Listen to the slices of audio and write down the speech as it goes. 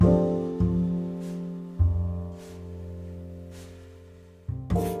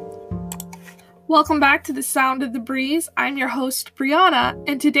Welcome back to the Sound of the Breeze. I'm your host, Brianna,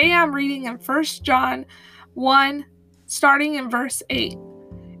 and today I'm reading in 1 John 1, starting in verse 8.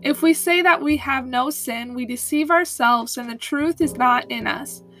 If we say that we have no sin, we deceive ourselves, and the truth is not in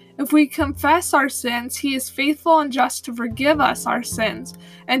us. If we confess our sins, he is faithful and just to forgive us our sins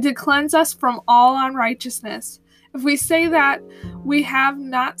and to cleanse us from all unrighteousness. If we say that we have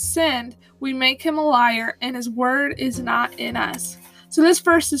not sinned, we make him a liar, and his word is not in us. So this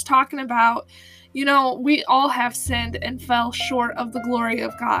verse is talking about, we all have sinned and fell short of the glory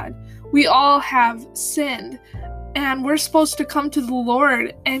of God. We all have sinned, and we're supposed to come to the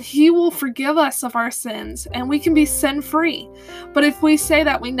Lord, and he will forgive us of our sins, and we can be sin-free. But if we say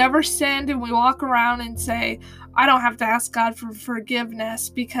that we never sinned, and we walk around and say, I don't have to ask God for forgiveness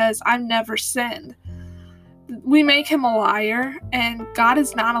because I've never sinned, we make him a liar, and God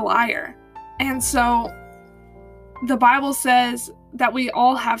is not a liar. And so the Bible says that we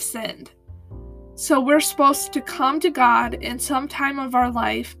all have sinned. So we're supposed to come to God in some time of our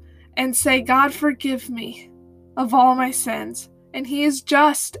life and say, God, forgive me of all my sins. And he is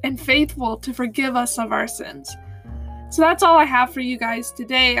just and faithful to forgive us of our sins. So that's all I have for you guys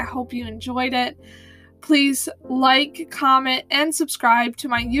today. I hope you enjoyed it. Please like, comment, and subscribe to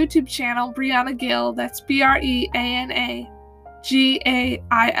my YouTube channel, Brianna Gill. That's BreannaGail.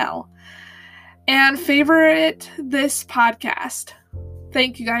 And favorite this podcast.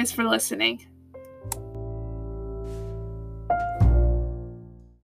 Thank you guys for listening.